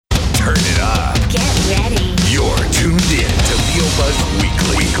Turn it up. Get ready. You're tuned in to VO Buzz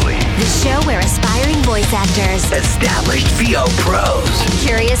Weekly. The show where aspiring voice actors, Established VO pros, and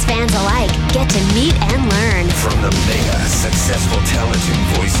curious fans alike get to meet and learn. from the mega successful talent in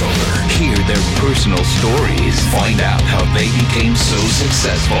voiceover, hear their personal stories, find out how they became so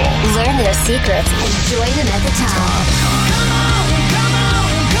successful. Learn their secrets and join them at the top.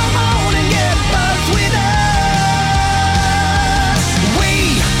 Come on and get buzzed with us.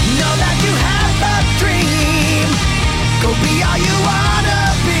 We know that you have a dream. Go be all you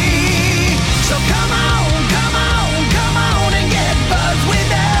wanna be. So come on and get buzzed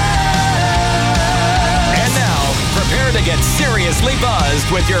with us. And now, prepare to get seriously buzzed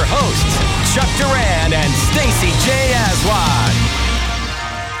with your hosts, Chuck Duran and Stacey J. Aswad.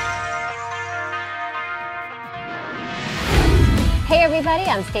 Hey everybody,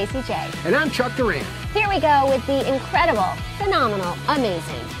 I'm Stacey J. And I'm Chuck Duran. Here we go with the incredible, phenomenal,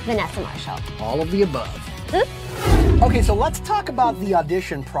 amazing Vanessa Marshall. All of the above. Okay, so let's talk about the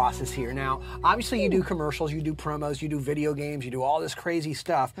audition process here. Now, obviously you do commercials, you do promos, you do video games, you do all this crazy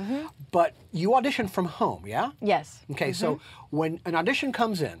stuff, but you audition from home, yeah? Yes. Okay, so when an audition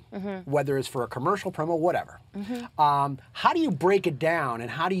comes in, whether it's for a commercial, promo, whatever, how do you break it down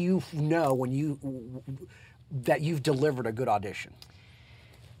and how do you know when that you've delivered a good audition?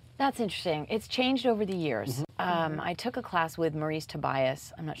 That's interesting. It's changed over the years. I took a class with Maurice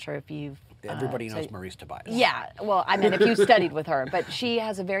Tobias. I'm not sure if you've... Everybody knows Maurice Tobias. Yeah, well, I mean, if you studied with her. But she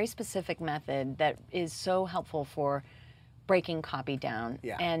has a very specific method that is so helpful for breaking copy down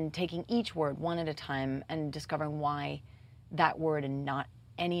and taking each word one at a time and discovering why that word and not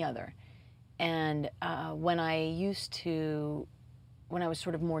any other. And when I was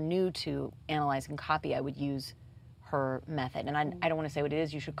sort of more new to analyzing copy, I would use her method. And I don't want to say what it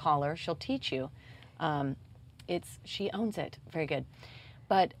is. You should call her. She'll teach you. She owns it. Very good.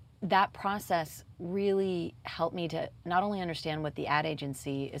 But that process really helped me to not only understand what the ad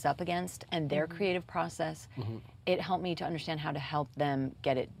agency is up against and their creative process, it helped me to understand how to help them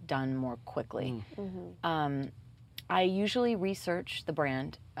get it done more quickly. I usually research the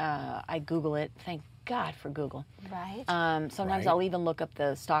brand. I Google it. Thank God for Google. Right. Sometimes I'll even look up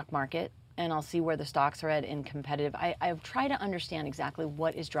the stock market and I'll see where the stocks are at in competitive. I try to understand exactly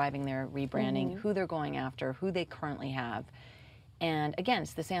what is driving their rebranding, who they're going after, who they currently have. And again,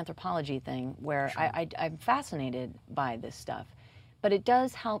 it's this anthropology thing where I'm fascinated by this stuff. But it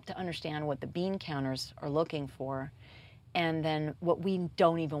does help to understand what the bean counters are looking for and then what we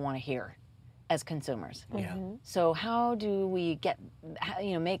don't even want to hear as consumers. So how do we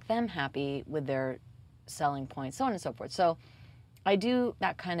make them happy with their selling points, so on and so forth. So I do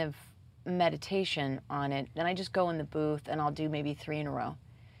that kind of meditation on it, and I just go in the booth and I'll do maybe 3 in a row.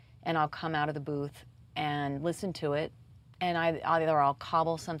 And I'll come out of the booth and listen to it, and either I'll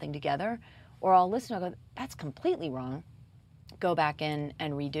cobble something together or I'll listen and I'll go, that's completely wrong. Go back in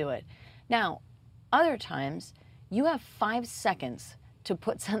and redo it. Now, other times, you have 5 seconds to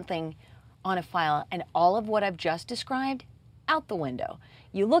put something on a file and all of what I've just described out the window.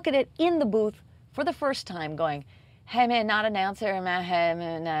 You look at it in the booth for the first time going, hey man, not announcer,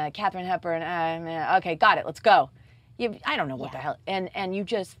 Katharine Hepburn, okay, got it, let's go. I don't know what the hell, and you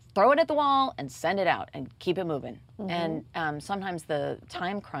just throw it at the wall and send it out and keep it moving. And sometimes the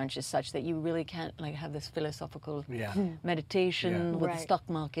time crunch is such that you really can't have this philosophical meditation with the stock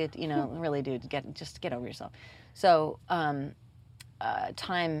market, really do just get over yourself. So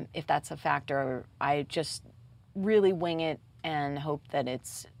time, if that's a factor, I just really wing it and hope that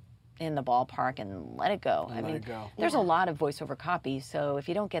it's in the ballpark and let it go. I mean, there's a lot of voiceover copy, so if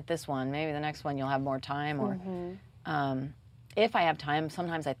you don't get this one, maybe the next one you'll have more time. Or if I have time,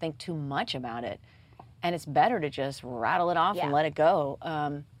 sometimes I think too much about it, and it's better to just rattle it off and let it go.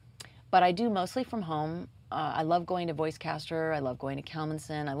 But I do mostly from home. I love going to Voicecaster. I love going to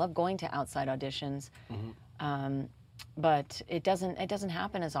Kelmanson. I love going to outside auditions. But it doesn't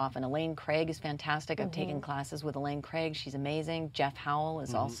happen as often. Elaine Craig is fantastic. I've taken classes with Elaine Craig. She's amazing. Jeff Howell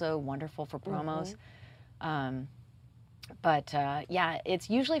is also wonderful for promos. But it's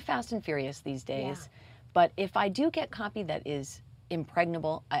usually fast and furious these days. But if I do get copy that is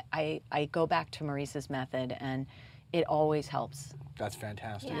impregnable, I go back to Maurice's method, and it always helps. That's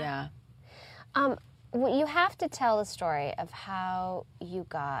fantastic. Yeah. Well, you have to tell the story of how you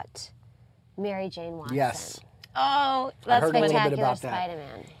got Mary Jane Watson. Yes. Oh, I that's heard a little bit Spectacular about that.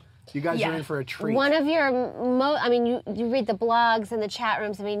 Spider-Man. You guys are in for a treat. One of your you read the blogs and the chat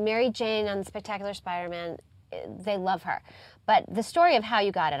rooms. I mean, Mary Jane on Spectacular Spider-Man, they love her. But the story of how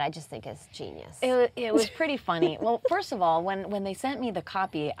you got it, I just think is genius. It was pretty funny. Well, first of all, when they sent me the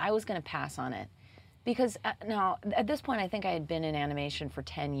copy, I was going to pass on it. Because now, at this point, I think I had been in animation for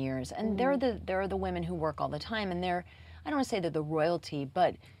 10 years, and they're the women who work all the time, and they're, I don't want to say they're the royalty,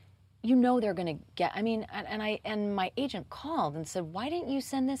 but you know they're going to get, I mean, and my agent called and said, why didn't you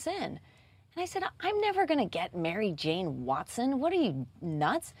send this in? And I said, I'm never going to get Mary Jane Watson. What are you,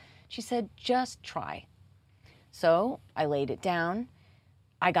 nuts? She said, just try. So I laid it down.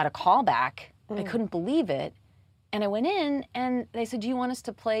 I got a call back. I couldn't believe it. And I went in, and they said, do you want us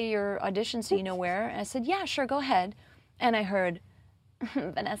to play your audition so you know where? And I said, yeah, sure, go ahead. And I heard,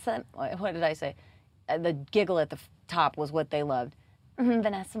 Vanessa, what did I say? The giggle at the top was what they loved.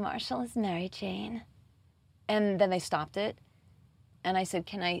 Vanessa Marshall is Mary Jane. And then they stopped it. And I said,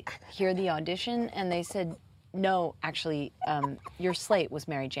 can I hear the audition? And they said, no, actually, your slate was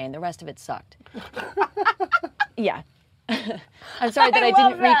Mary Jane. The rest of it sucked. Yeah. I'm sorry that I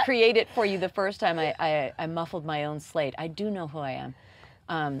didn't recreate it for you the first time. I muffled my own slate. I do know who I am.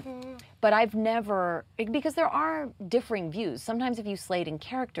 But I've never, because there are differing views. Sometimes if you slate in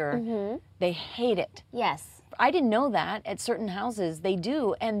character, they hate it. Yes. I didn't know that. At certain houses, they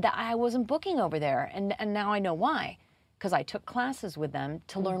do. And I wasn't booking over there. And now I know why. Because I took classes with them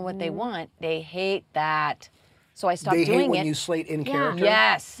to learn what they want. They hate that. So I stopped doing it. They hate when you slate in character?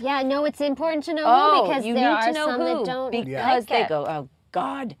 Yes. Yeah, no, it's important to know who, because you there need are to know some who, that don't because like they it. go, oh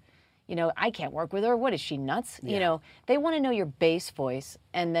God, you know, I can't work with her. What is she, nuts? You know, they want to know your bass voice,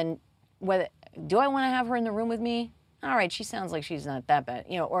 and then whether do I want to have her in the room with me? All right, she sounds like she's not that bad,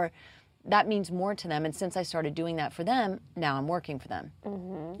 you know, or that means more to them. And since I started doing that for them, now I'm working for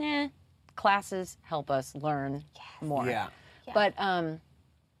them. Classes help us learn more. Yeah.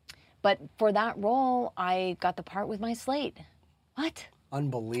 But for that role, I got the part with my slate. What?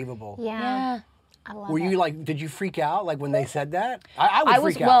 Unbelievable. Yeah. I love Were it. you like, did you freak out like when they said that? I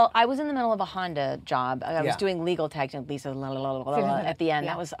would freak out. Well, I was in the middle of a Honda job. I was Yeah. doing legal tags, and Lisa at the end.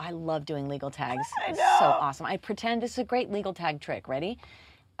 I love doing legal tags. It's so awesome. I pretend it's a great legal tag trick. Ready?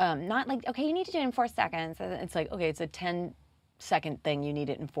 Not like, okay, you need to do it in 4 seconds. It's like, okay, it's a 10-second thing. You need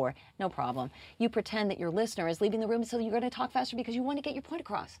it in 4. No problem. You pretend that your listener is leaving the room, so you're going to talk faster because you want to get your point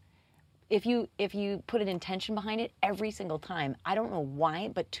across. If you put an intention behind it every single time, I don't know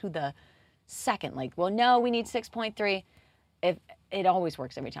why, but to the second, like, well, no, we need 6.3. If it always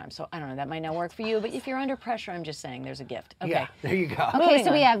works every time, so I don't know. That might not work for you, but if you're under pressure, I'm just saying there's a gift. Okay. Yeah, there you go. Okay, Moving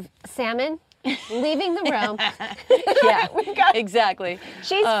so we on. have Salmon leaving the room. Yeah, exactly.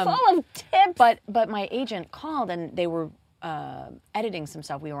 She's full of tips. But my agent called, and they were editing some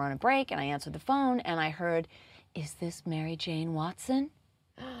stuff. We were on a break, and I answered the phone, and I heard, "Is this Mary Jane Watson?"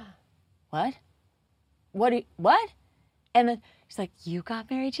 What? What? And then she's like, "You got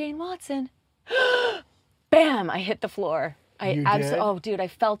Mary Jane Watson." Bam! I hit the floor. You did? Oh, dude, I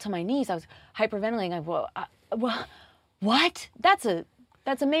fell to my knees. I was hyperventilating. Well, what? That's a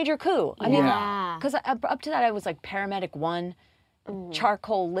major coup. I mean, Yeah. because up to that, I was like paramedic 1,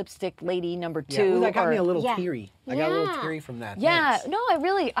 charcoal lipstick lady number 2. Yeah, ooh, that got me a or- little Yeah. teary. I got a little Yeah. teary from that. Yeah, Thanks. no, I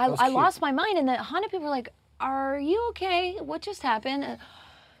was I cute. lost my mind, and the Honda people were like, "Are you okay? What just happened?"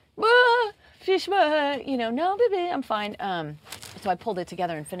 Fish, you know, no, baby, I'm fine. So I pulled it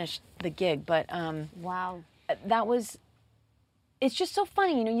together and finished the gig, but Wow. that was. It's just so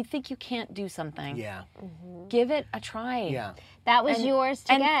funny, you know. You think you can't do something, Yeah. give it a try. Yeah. That was And- yours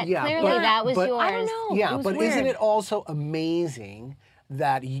to and- get. Yeah, Clearly, but- that was but- yours. I don't know. Yeah, it was but weird. isn't it also amazing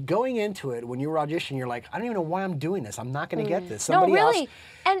that going into it, when you were auditioning, you're like, I don't even know why I'm doing this. I'm not going to get this. No, Somebody really, else.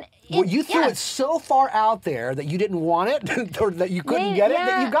 and Well, you threw yeah. it so far out there that you didn't want it, or that you couldn't get it, that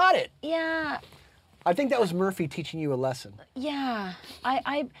yeah. you got it. Yeah, I think that was Murphy teaching you a lesson. yeah.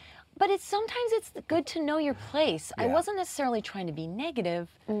 But sometimes it's good to know your place. I Yeah. wasn't necessarily trying to be negative.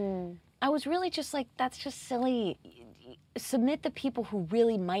 I was really just like, that's just silly. Submit the people who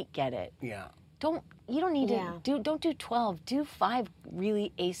really might get it. Yeah. You don't need Yeah. to don't do 12. Do 5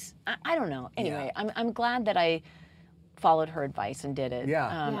 really ace. I don't know. Anyway, I'm glad that I followed her advice and did it.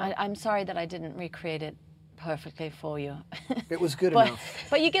 Yeah. I'm sorry that I didn't recreate it perfectly for you. It was good but enough.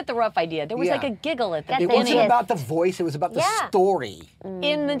 but you get the rough idea. There was Yeah. like a giggle at the It That's beginning wasn't it. about the voice, it was about the Yeah. story.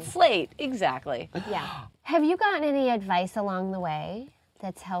 in the slate. Exactly. Yeah. Have you gotten any advice along the way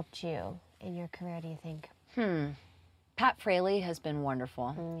that's helped you in your career, do you think? Pat Fraley has been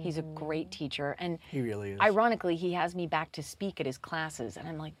wonderful. He's a great teacher, and He really is. ironically, he has me back to speak at his classes, and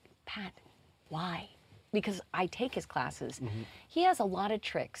I'm like, Pat, why? Because I take his classes. He has a lot of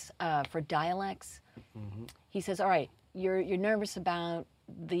tricks for dialects. He says, all right, you're nervous about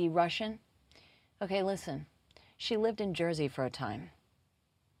the Russian? Okay, listen. She lived in Jersey for a time.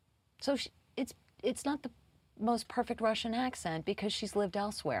 So it's not the most perfect Russian accent because she's lived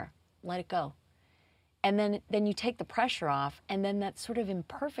elsewhere. Let it go. and then you take the pressure off, and then that sort of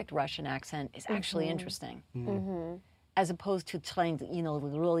imperfect Russian accent is actually interesting, as opposed to trying to,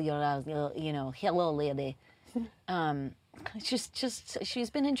 roll your eyes, hello, lady. It's just she's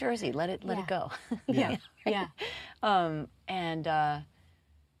been in Jersey. Let it go. Yeah. Yeah.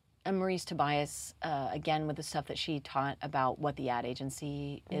 And Maurice Tobias, again, with the stuff that she taught about what the ad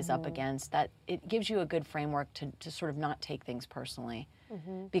agency is up against, that it gives you a good framework to sort of not take things personally.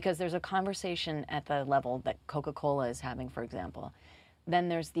 Because there's a conversation at the level that Coca-Cola is having, for example. Then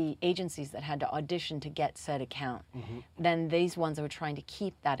there's the agencies that had to audition to get said account. Then these ones are trying to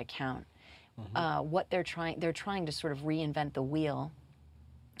keep that account. What they're trying to sort of reinvent the wheel.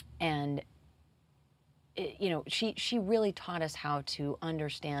 And she really taught us how to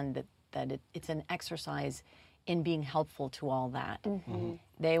understand that it's an exercise in being helpful to all that.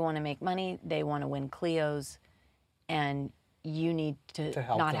 They want to make money, they want to win Clios, and you need to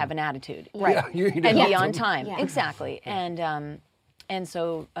help not them. have an attitude, Right. Yeah, you need to and help be on them. time. Yeah. Exactly. And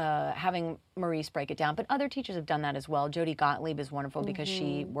so having Maurice break it down, but other teachers have done that as well. Jody Gottlieb is wonderful because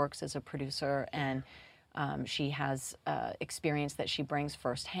she works as a producer, and she has experience that she brings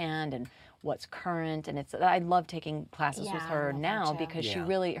firsthand and what's current. And I love taking classes with Yeah, I her love her now too. because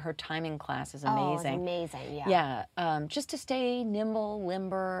Yeah. her timing class is Oh, it's amazing. amazing. Yeah, just to stay nimble,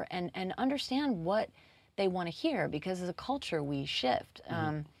 limber, and understand what they want to hear, because as a culture we shift.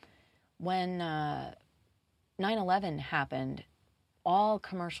 When 9/11 happened, all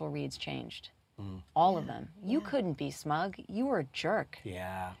commercial reads changed. All of them. You couldn't be smug. You were a jerk.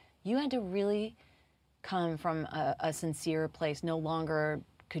 Yeah. You had to really come from a sincere place. No longer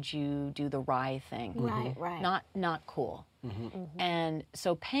could you do the wry thing. Right, right. Not cool. And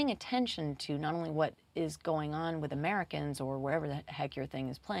so paying attention to not only what is going on with Americans or wherever the heck your thing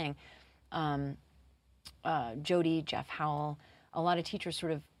is playing, Jody, Jeff Howell, a lot of teachers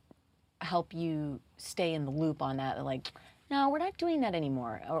sort of help you stay in the loop on that. They're like, no, we're not doing that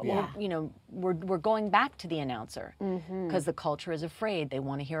anymore. Or we're going back to the announcer because the culture is afraid. They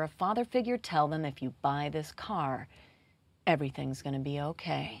want to hear a father figure tell them, if you buy this car, everything's going to be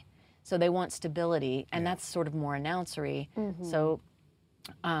okay. So they want stability, and that's sort of more announcery. So,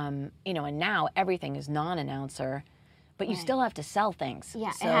 and now everything is non-announcer, but you still have to sell things.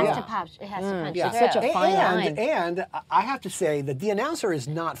 Yeah, So, it has to pop. It has to punch. Yeah. through. Such a fine line. And I have to say that the announcer is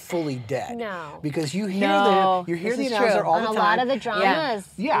not fully dead. No. Because you hear No, the this is announcer true. all On the a time. lot of the dramas.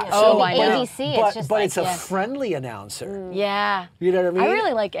 Yeah. Oh, so, I know. ABC, But, it's just but like, it's a yeah. friendly announcer. Yeah. You know what I mean? I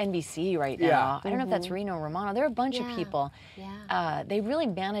really like NBC right now. Yeah. I don't know if that's Reno Romano. There are a bunch of Yeah. people. Yeah. They really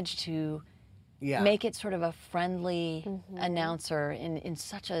managed to Yeah. make it sort of a friendly announcer in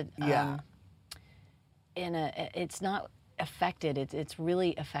such a Yeah. it's not affected. It's really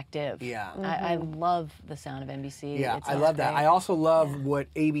effective. Yeah. I love the sound of NBC. Yeah, It I sounds love that. great. I also love what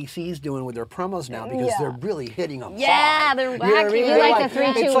ABC's doing with their promos now because they're really hitting them Yeah, hard. they're You know what I wacky. mean? You They're like the 3,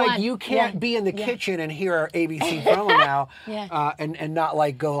 It's 2, like 1. you can't be in the kitchen and hear our ABC promo now and not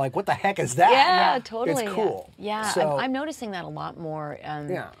like go like, what the heck is that? Yeah, totally. It's cool. Yeah, So, I'm noticing that a lot more.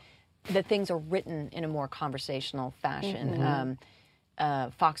 That things are written in a more conversational fashion.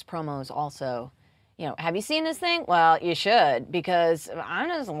 Fox promos also. Have you seen this thing? Well, you should, because I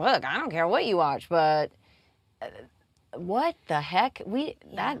don't care what you watch, but what the heck?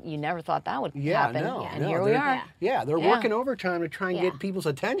 You never thought that would happen. And here we are. Yeah, they're Yeah. working overtime to try and get people's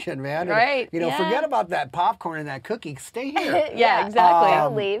attention, man. Right, And, yeah. forget about that popcorn and that cookie. Stay here. Yeah, exactly.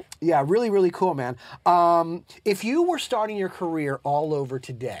 Don't leave. Yeah, really, really cool, man. If you were starting your career all over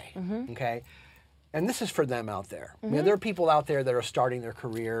today, okay, and this is for them out there. I mean, there are people out there that are starting their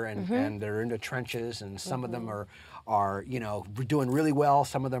career and they're in the trenches, and some of them are doing really well.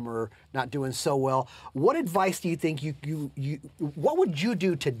 Some of them are not doing so well. What advice do you think what would you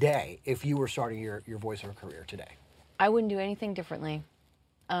do today if you were starting your voiceover career today? I wouldn't do anything differently.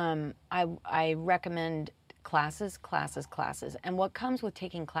 I recommend classes. And what comes with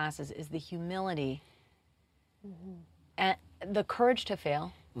taking classes is the humility and the courage to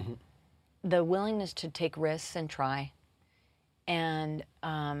fail, the willingness to take risks and try, and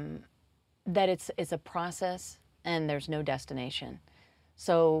that it's a process and there's no destination.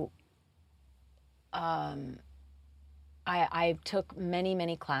 So I took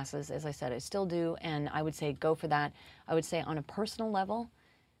many classes, as I said, I still do, and I would say go for that. I would say on a personal level,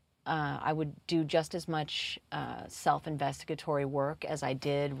 I would do just as much self-investigatory work as I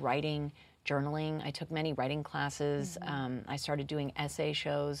did writing, journaling. I took many writing classes. I started doing essay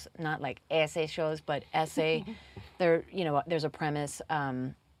shows, not like essay shows, but essay. There's a premise,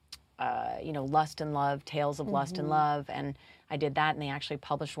 Lust and Love, Tales of Lust and Love, and I did that, and they actually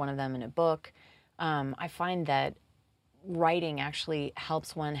published one of them in a book. I find that writing actually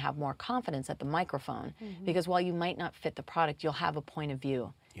helps one have more confidence at the microphone, because while you might not fit the product, you'll have a point of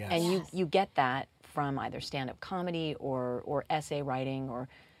view. Yes. And you get that from either stand-up comedy or essay writing or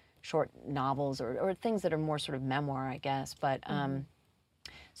short novels or things that are more sort of memoir, I guess. But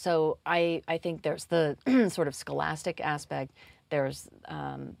so I think there's the sort of scholastic aspect, there's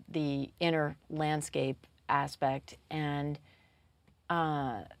the inner landscape aspect, and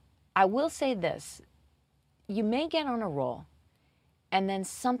I will say this. You may get on a roll, and then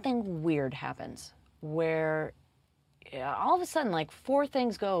something weird happens where all of a sudden, like 4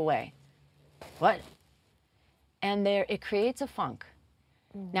 things go away. What? And it creates a funk.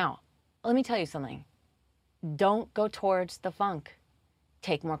 Now, let me tell you something. Don't go towards the funk.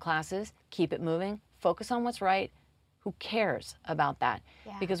 Take more classes, keep it moving, focus on what's right. Who cares about that?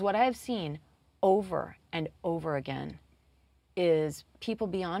 Yeah. Because what I have seen over and over again is people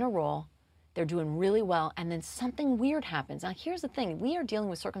be on a roll, they're doing really well, and then something weird happens. Now, here's the thing. We are dealing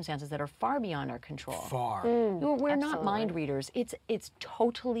with circumstances that are far beyond our control. Far. We're not mind readers. It's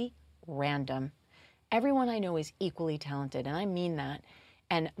totally random. Everyone I know is equally talented, and I mean that.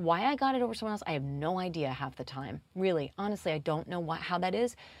 And why I got it over someone else, I have no idea half the time. Really, honestly, I don't know how that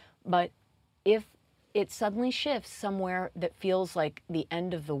is. But if it suddenly shifts somewhere that feels like the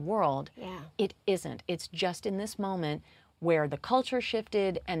end of the world, it isn't. It's just in this moment where the culture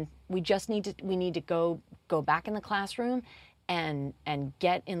shifted, and we need to go back in the classroom and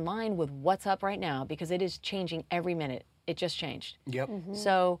get in line with what's up right now, because it is changing every minute. It just changed. Yep.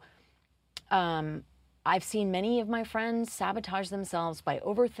 So I've seen many of my friends sabotage themselves by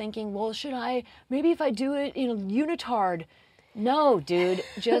overthinking, well, maybe if I do it unitard. No, dude,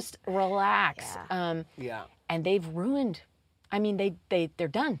 just relax. Yeah. And they've ruined, I mean, they're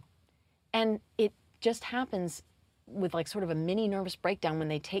done. And it just happens with like sort of a mini nervous breakdown when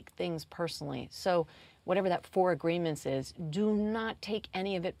they take things personally. So whatever that 4 agreements is, do not take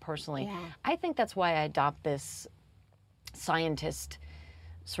any of it personally. Yeah. I think that's why I adopt this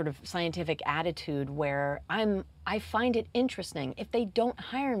sort of scientific attitude where I find it interesting. If they don't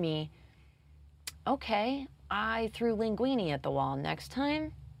hire me, okay, I threw linguine at the wall. Next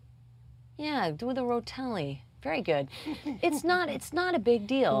time, yeah, do the rotelli. Very good. It's not a big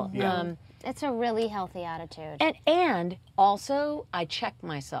deal. Yeah. It's a really healthy attitude. And also, I check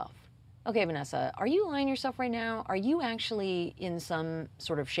myself. Okay, Vanessa, are you lying to yourself right now? Are you actually in some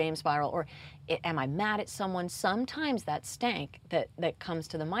sort of shame spiral? Or am I mad at someone? Sometimes that stank that comes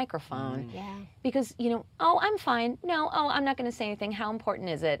to the microphone. Yeah. Because, oh, I'm fine. No, oh, I'm not going to say anything. How important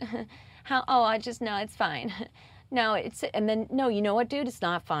is it? No, it's fine. No, and then, no, you know what, dude? It's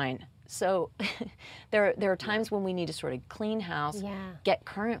not fine. So there are times when we need to sort of clean house, get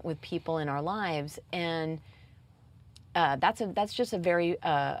current with people in our lives, and that's just a very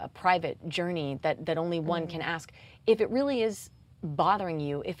private journey that only one can ask. If it really is bothering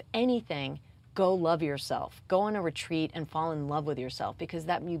you, if anything, go love yourself. Go on a retreat and fall in love with yourself, because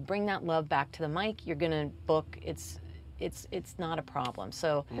that you bring that love back to the mic, you're gonna book. It's not a problem.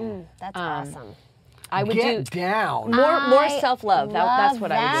 So That's awesome. I would Get do down. more self-love. That's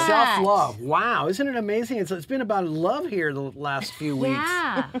what I would do. Self-love. Wow, isn't it amazing? It's been about love here the last few weeks.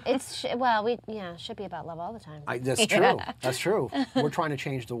 Yeah, should be about love all the time. That's true. That's true. We're trying to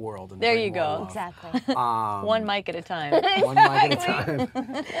change the world. There you bring go. more love. Exactly. One mic at a time. One mic at a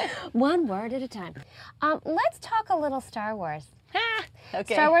time. One word at a time. Let's talk a little Star Wars.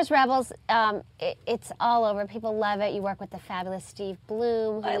 Okay. Star Wars Rebels, it's all over. People love it. You work with the fabulous Steve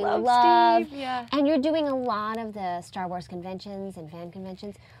Bloom, who I we love Steve, yeah. And you're doing a lot of the Star Wars conventions and fan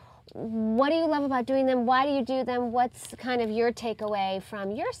conventions. What do you love about doing them? Why do you do them? What's kind of your takeaway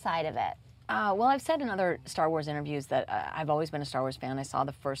from your side of it? Well, I've said in other Star Wars interviews that I've always been a Star Wars fan. I saw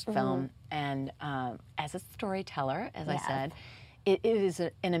the first film, and as a storyteller, as I said, it is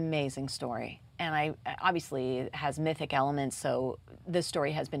an amazing story. And obviously it has mythic elements, so this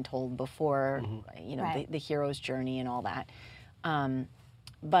story has been told before, the hero's journey and all that.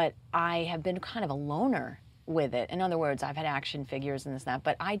 But I have been kind of a loner with it. In other words, I've had action figures and this and that,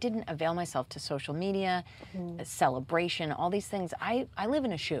 but I didn't avail myself to social media, celebration, all these things. I live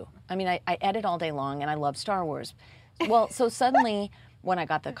in a shoe. I mean, I edit all day long, and I love Star Wars. Well, so suddenly, when I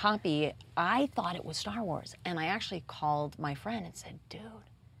got the copy, I thought it was Star Wars. And I actually called my friend and said, dude,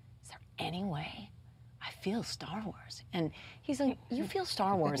 anyway, I feel Star Wars. And he's like, you feel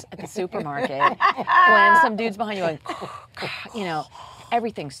Star Wars at the supermarket when some dude's behind you going,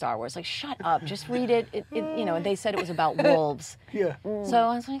 everything's Star Wars. Like, shut up, just read it. They said it was about wolves. Yeah. So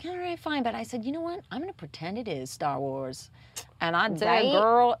I was like, all right, fine. But I said, you know what? I'm going to pretend it is Star Wars. And I did,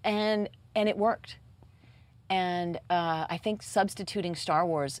 girl, and it worked. And I think substituting Star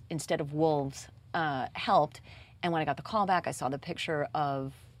Wars instead of wolves helped. And when I got the call back, I saw the picture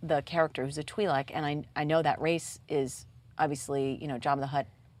of the character who's a Twi'lek, and I know that race is obviously, you know, Jabba the Hutt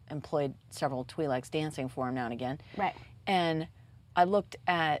employed several Twi'leks dancing for him now and again. Right. And I looked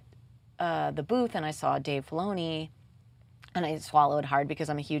at the booth and I saw Dave Filoni, and I swallowed hard because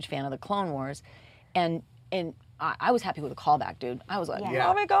I'm a huge fan of the Clone Wars, and I was happy with the callback, dude. I was like, Yeah.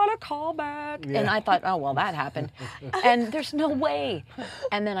 oh my God, a callback. And I thought, oh, well, that happened. And there's no way.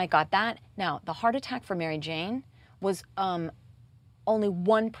 And then I got that. Now, the heart attack for Mary Jane was only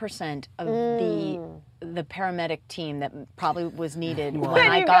 1% of the paramedic team that probably was needed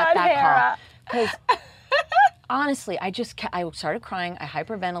when I got that call. Because honestly, I started crying. I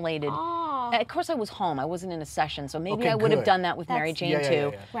hyperventilated. Of course, I was home. I wasn't in a session, so maybe I would have done that with Mary Jane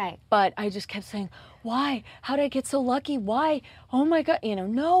too. Right. But I just kept saying, why? How did I get so lucky? Why? Oh my God, you know,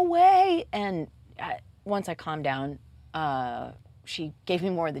 no way. And once I calmed down, she gave me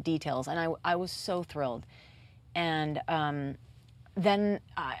more of the details, and I was so thrilled. And then,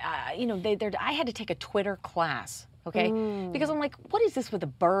 you know, I had to take a Twitter class, okay? Because I'm like, what is this with a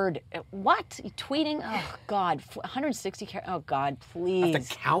bird? What? Tweeting? Oh, God. 160 characters. Oh, God, please. I have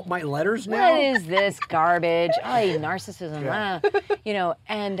to count my letters now? What is this garbage? Oh, narcissism. You know,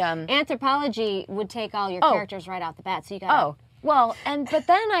 and... Anthropology would take all your characters right out the bat, so you got. Oh, well, but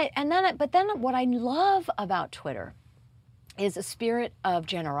then what I love about Twitter is a spirit of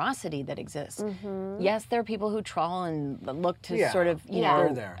generosity that exists. Yes, there are people who trawl and look to sort of, you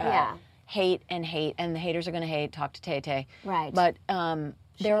know, they're there. hate, and the haters are going to hate. Talk to Tay-Tay. Right. But it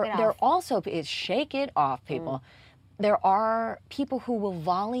there off. also is shake it off, people. There are people who will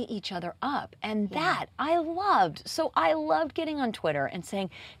volley each other up, and that I loved. So I loved getting on Twitter and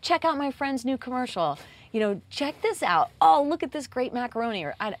saying, check out my friend's new commercial. You know, check this out. Oh, look at this great macaroni,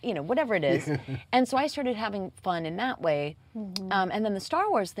 or, you know, whatever it is. And so I started having fun in that way. And then the Star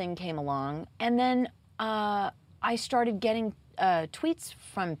Wars thing came along, and then I started getting tweets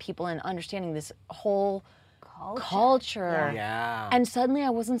from people and understanding this whole culture. Yeah. And suddenly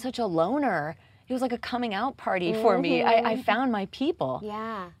I wasn't such a loner. It was like a coming out party for me. I found my people.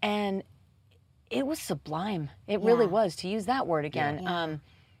 Yeah. And it was sublime. It really was, to use that word again.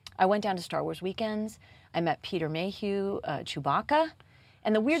 I went down to Star Wars weekends. I met Peter Mayhew, Chewbacca.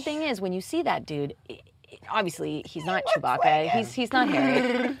 And the weird thing is, when you see that dude, obviously he's not Chewbacca. He's not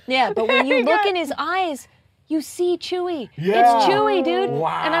Harry. Yeah, but when you look in his eyes, you see Chewie. Yeah. It's Chewie, dude.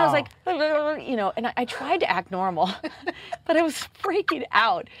 Wow. And I was like, you know, and I tried to act normal, but I was freaking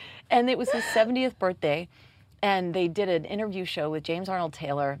out. And it was his 70th birthday, and they did an interview show with James Arnold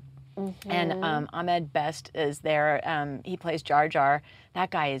Taylor, and Ahmed Best is there. He plays Jar Jar. That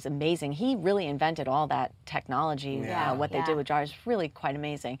guy is amazing. He really invented all that technology. What they did with Jar is really quite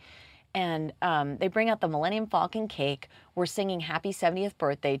amazing. And they bring out the Millennium Falcon cake. We're singing Happy 70th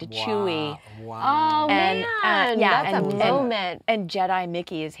Birthday to Chewie. Wow. Oh, And, man. That's a moment. And Jedi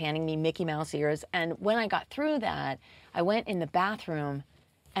Mickey is handing me Mickey Mouse ears. And when I got through that, I went in the bathroom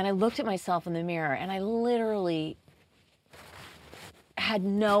and I looked at myself in the mirror, and I literally had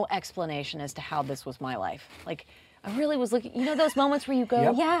no explanation as to how this was my life. Like, I really was looking, you know those moments where you go,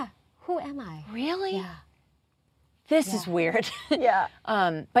 Yep. Yeah. Who am I? really? Yeah. This is weird. Yeah.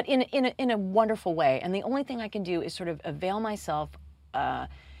 But in a wonderful way. And the only thing I can do is sort of avail myself,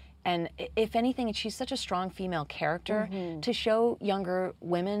 and if anything, she's such a strong female character, to show younger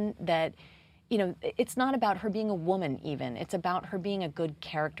women that, you know, it's not about her being a woman even. It's about her being a good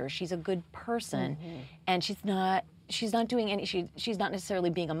character. She's a good person, and she's not doing any. She's not necessarily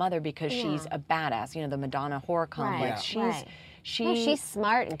being a mother because she's a badass. You know, the Madonna horror complex. Right. She's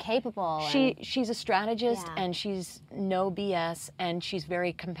smart and capable. She's a strategist, and she's no BS, and she's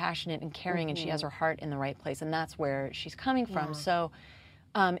very compassionate and caring, and she has her heart in the right place, and that's where she's coming from. So,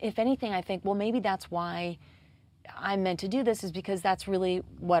 if anything, I think, well, maybe that's why I'm meant to do this, is because that's really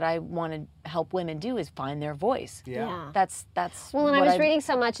what I want to help women do, is find their voice. Yeah. That's Well, and I what was reading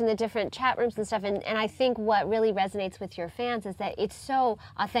so much in the different chat rooms and stuff, and I think what really resonates with your fans is that it's so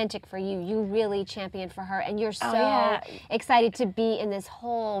authentic for you. You really champion for her, and you're so excited to be in this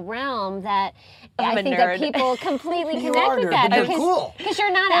whole realm that I'm I a think nerd. that people completely You connect are with nerd, that but you're because cool.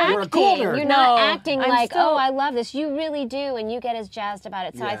 you're not You're a acting. cool nerd. You're not No, acting I'm like, still- oh, I love this. You really do, and you get as jazzed about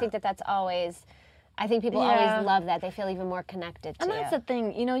it. So I Yeah. think that's always. I think people always love that. They feel even more connected to And that's the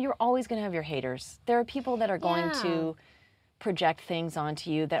thing, you know, you're always going to have your haters. There are people that are going to project things onto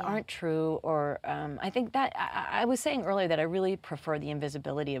you that aren't true, or I think that, I was saying earlier that I really prefer the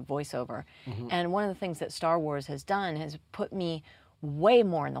invisibility of voiceover. And one of the things that Star Wars has done has put me way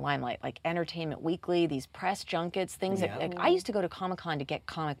more in the limelight, like Entertainment Weekly, these press junkets, things that, like, I used to go to Comic-Con to get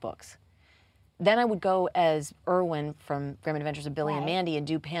comic books. Then I would go as Erwin from Grim Adventures of Billy and Mandy and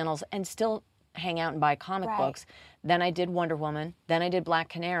do panels and still hang out and buy comic Right. books. Then I did Wonder Woman. Then I did Black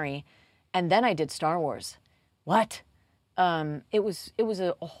Canary, and then I did Star Wars. What? It was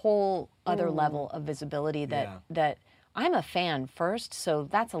a whole other level of visibility that I'm a fan first, so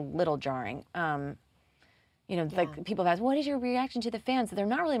that's a little jarring. Like people have asked, what is your reaction to the fans? They're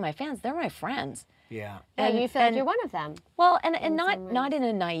not really my fans; they're my friends. Yeah. And you feel like you're one of them. Well, and not in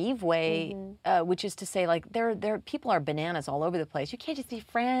a naive way, which is to say, like there people are bananas all over the place. You can't just be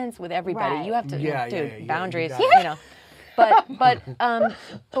friends with everybody. Right. You have to, Yeah, boundaries. you got You know,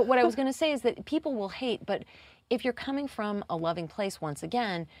 but what I was going to say is that people will hate, but if you're coming from a loving place, once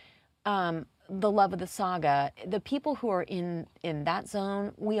again, the love of the saga, the people who are in that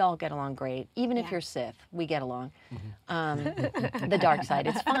zone, we all get along great. Even if you're Sith, we get along. The dark side,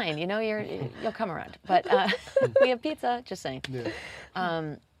 it's fine. You know, you'll come around. But we have pizza. Just saying.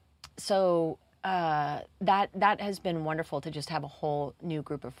 Yeah. So that has been wonderful to just have a whole new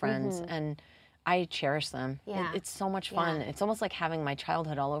group of friends, and I cherish them. Yeah. It's so much fun. Yeah. It's almost like having my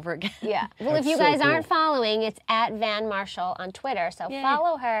childhood all over again. Yeah. Well, That's if you so guys aren't cool. following, it's at Van Marshall on Twitter. So Yay.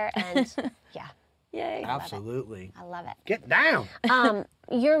 follow her and yeah, Yay. Absolutely. I love it. Get down.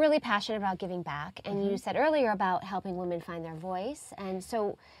 You're really passionate about giving back, and you said earlier about helping women find their voice, and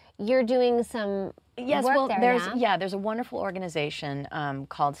so you're doing some Yes, work well, there now. there's a wonderful organization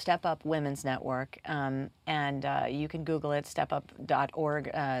called Step Up Women's Network, and you can Google it,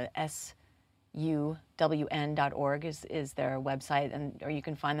 stepup.org, SUWN.org is their website, or you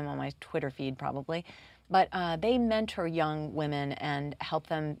can find them on my Twitter feed probably. But they mentor young women and help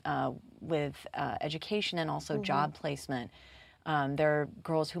them with education and also job placement. They're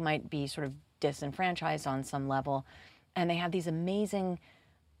girls who might be sort of disenfranchised on some level, and they have these amazing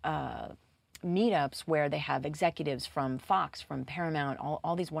meetups where they have executives from Fox, from Paramount,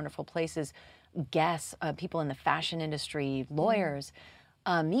 all these wonderful places, guests, people in the fashion industry, lawyers,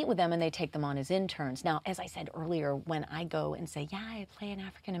 meet with them, and they take them on as interns. Now, as I said earlier, when I go and say, yeah, I play an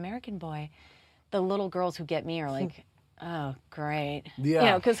African-American boy, the little girls who get me are like, oh, great. Yeah.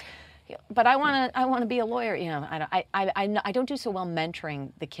 You know, but I want to be a lawyer. You know, I don't do so well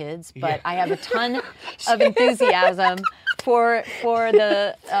mentoring the kids, but I have a ton of enthusiasm for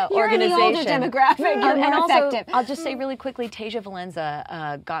the You're in organization. the older demographic. You're And more also, effective. I'll just say really quickly, Tasia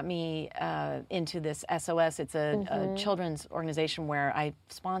Valenza got me into this SOS. It's a children's organization where I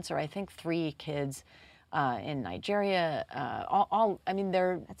sponsor, I think, 3 kids in Nigeria. I mean,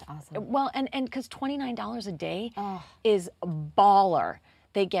 That's awesome. well, and because $29 a day is a baller.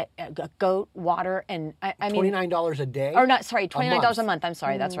 They get a goat, water, and I mean, $29 a day? or not, sorry, $29 a month. I'm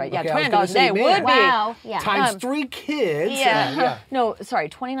sorry, that's right. Yeah, Okay, I was $29 gonna a say, day man. would be. Wow. Yeah. Times 3 kids. Yeah. No, sorry,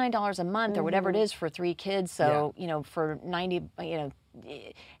 $29 a month or whatever it is for 3 kids. So, you know, for 90, you know,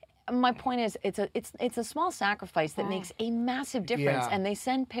 my point is it's a small sacrifice that makes a massive difference. Yeah. And they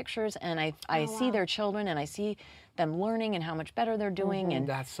send pictures, and I see their children, and I see them learning and how much better they're doing. And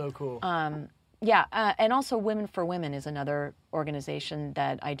That's so cool. and also Women for Women is another organization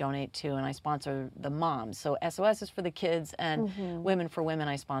that I donate to, and I sponsor the moms. So SOS is for the kids, and Women for Women,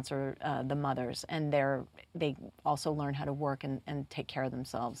 I sponsor the mothers, and they also learn how to work and take care of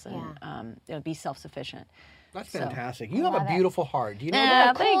themselves and be self-sufficient. That's so- fantastic. You have love a it. beautiful heart. Do you know Yeah,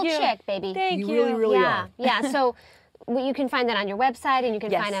 that? thank Cool you. chick, baby. Thank You you. really, really yeah. are. Yeah. So you can find that on your website, and you can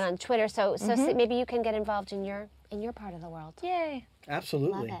Yes. find it on Twitter. So maybe you can get involved in your part of the world. Yay.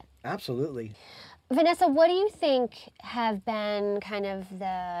 Absolutely. Love it. Absolutely. Vanessa, what do you think have been kind of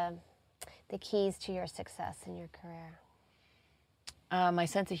the keys to your success in your career? My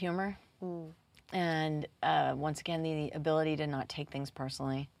sense of humor, and once again, the ability to not take things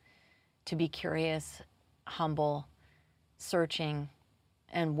personally, to be curious, humble, searching,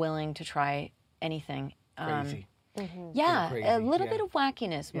 and willing to try anything. Crazy. Yeah, Crazy, a little yeah. bit of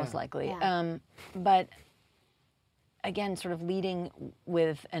wackiness, most Yeah. likely. Yeah. But again, sort of leading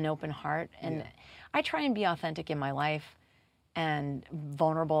with an open heart. And I try and be authentic in my life and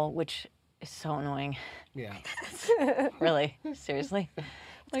vulnerable, which is so annoying. Yeah. Really, seriously. It's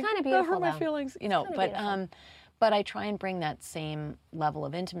kinda That beautiful, hurt my though. feelings, you know. kinda But beautiful. but I try and bring that same level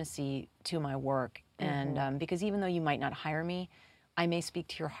of intimacy to my work, and because even though you might not hire me, I may speak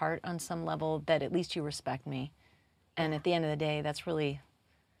to your heart on some level that at least you respect me. And at the end of the day, that's really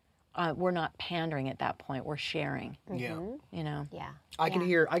we're not pandering at that point. We're sharing. Yeah. You know. Yeah. I can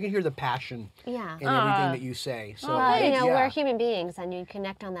hear the passion Yeah. in everything that you say. So Well, you know, yeah. we're human beings, and you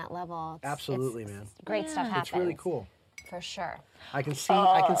connect on that level. Absolutely, man. Great stuff happens. It's really cool. For sure. I can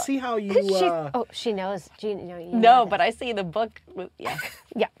see how you She knows. You know No, this. but I see the book. Yeah.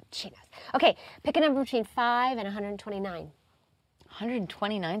 Yeah, she knows. Okay, pick a number between 5 and 129.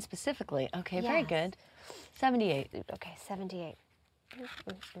 129 specifically. Okay, very Yes. good. 78. Okay, 78.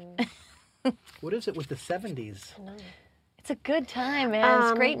 What is it with the 70s? It's a good time, man.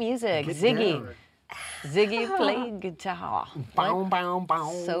 It's great music. Get Ziggy. down. Ziggy played guitar. Bow, bow,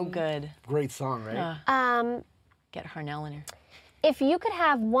 bow. So good. Great song, right? Get Harnell in here. If you could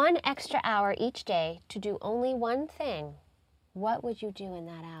have 1 extra hour each day to do only one thing, what would you do in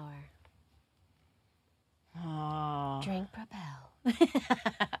that hour? Oh. Drink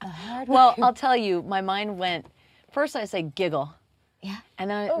Propel. Well, I'll tell you, my mind went, first I say giggle. Yeah. And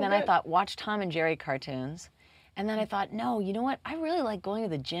then I thought, watch Tom and Jerry cartoons. And then I thought, no, you know what? I really like going to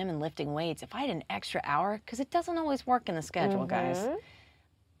the gym and lifting weights. If I had an extra hour, because it doesn't always work in the schedule, guys.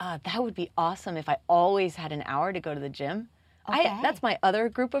 That would be awesome if I always had an hour to go to the gym. Okay. That's my other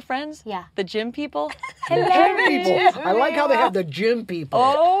group of friends. Yeah. The gym people. Gym people. I like how they have the gym people.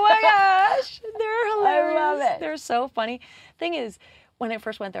 Oh my gosh, they're hilarious. I love it. They're so funny. Thing is, when I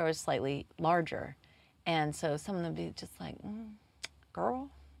first went there, I was slightly larger, and so some of them would be just like, girl,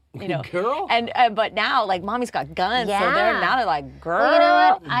 you know. Girl? And but now, like, mommy's got guns, so Yeah. they're like, girl. Well, you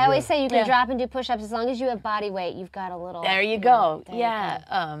know what? I always say you can Yeah. drop and do push-ups as long as you have body weight. You've got a little. There you know, go. there you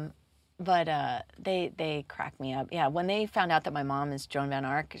Yeah. But they crack me up. Yeah, when they found out that my mom is Joan Van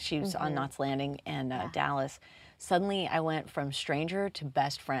Ark, she was on Knots Landing and Dallas, suddenly I went from stranger to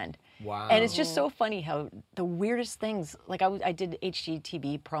best friend. Wow. And it's just so funny how the weirdest things, like I did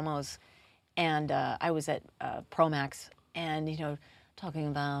HGTV promos, and I was at Promax, and, you know, talking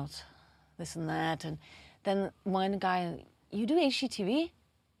about this and that, and then one guy, you do HGTV?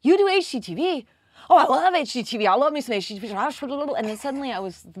 You do HGTV? Oh, I love HGTV. I love me some HGTV. And then suddenly I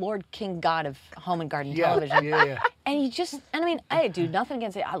was Lord King God of home and garden television. Yeah. And I mean, I do nothing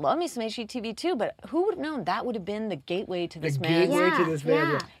against it. I love me some HGTV too, but who would have known that would have been the gateway to this man's... gateway to this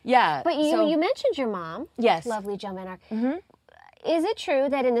man. Yeah. Yeah. But you mentioned your mom. Yes. Lovely Joan Van Ark. Is it true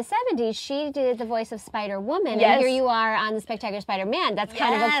that in the 70s she did the voice of Spider-Woman, Yes. and here you are on the Spectacular Spider-Man? That's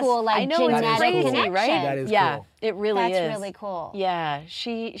kind of a cool, like, I know, it's genetic crazy, connection. right? That is yeah, cool. it really is. That's really cool. Yeah,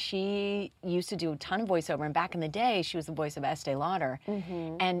 she used to do a ton of voiceover, and back in the day, she was the voice of Estee Lauder.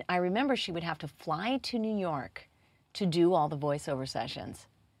 And I remember she would have to fly to New York to do all the voiceover sessions.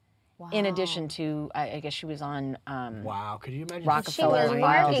 Wow. In addition to, I guess she was on. Wow, could you imagine? Rockefeller She was and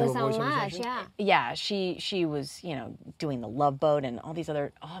working Miles so voiceover much, session? yeah. Yeah, she was, you know, doing the Love Boat and all these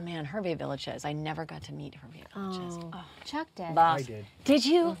other. Oh man, Hervé Villachez. I never got to meet Hervé Villachez. Oh. Chuck did. Boss. I did. Did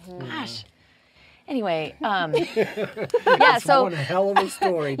you? Gosh. Anyway, yeah. So One hell of a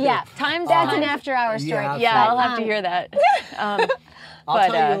story. too. yeah, times That's an times- after-hour story. Yeah, Yeah, I'll have to Um, hear that. I'll but,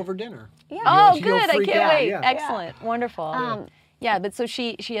 tell you over dinner. Yeah. Oh, You'll good! I freak can't out, wait. yeah. Excellent, wonderful. Yeah, but so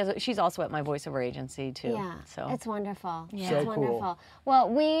she's also at my voiceover agency too. Yeah, So it's wonderful. So It's cool. wonderful. Well,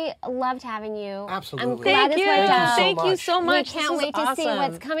 we loved having you. Absolutely. I'm glad thank this you, worked out. thank you so much. We can't This wait was to see what's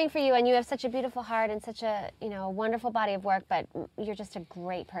awesome. coming for you, and you have such a beautiful heart and such a wonderful body of work. But you're just a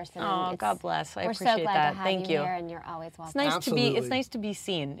great person. Oh, and God bless. I we're so appreciate glad that. to have Thank you you. here, and you're always welcome. It's nice to be. Absolutely. It's nice to be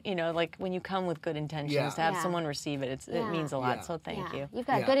seen. You know, like when you come with good intentions, Yeah. to have Yeah. someone receive it. It Yeah. means a lot. Yeah. So thank you. You've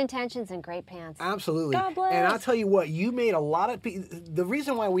got Yeah. good intentions and great pants. Absolutely. God bless. And I'll tell you what, you made a lot of the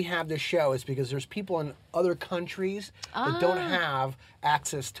reason why we have this show is because there's people in other countries that don't have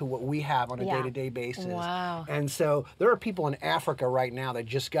access to what we have on a Yeah. day-to-day basis. Wow. And so there are people in Africa right now that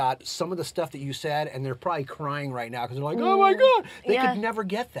just got some of the stuff that you said, and they're probably crying right now because they're like, oh my God, they Yeah. could never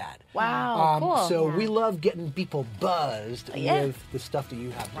get that. Wow, cool. So we love getting people buzzed Yeah. with the stuff that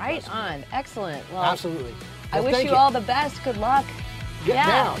you have. to Right buzz with. on. Excellent. Well, Absolutely. I Well, wish thank you all the best. Good luck. Get yeah.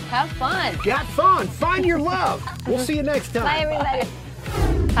 down. Have fun. Have fun. Find your love. We'll see you next time. Bye, everybody.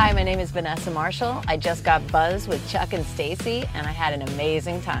 Hi, my name is Vanessa Marshall. I just got buzzed with Chuck and Stacy, and I had an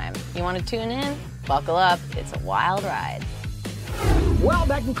amazing time. You want to tune in? Buckle up. It's a wild ride. Well,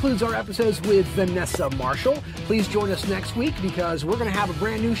 that concludes our episodes with Vanessa Marshall. Please join us next week because we're going to have a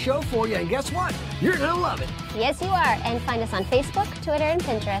brand new show for you. And guess what? You're going to love it. Yes, you are. And find us on Facebook, Twitter, and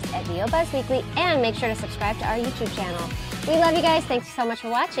Pinterest at VO Buzz Weekly. And make sure to subscribe to our YouTube channel. We love you guys. Thanks so much for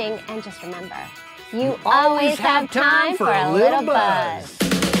watching. And just remember, you always have time for a little buzz.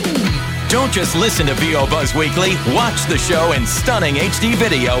 Don't just listen to VO Buzz Weekly. Watch the show in stunning HD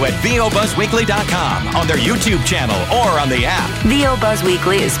video at VOBuzzWeekly.com, on their YouTube channel, or on the app. VO Buzz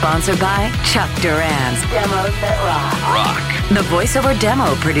Weekly is sponsored by Chuck Duran's Demos That Rock. The voiceover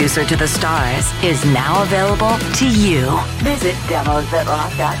demo producer to the stars is now available to you. Visit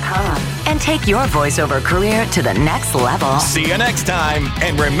demosthatrock.com and take your voiceover career to the next level. See you next time.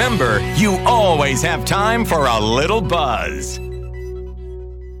 And remember, you always have time for a little buzz.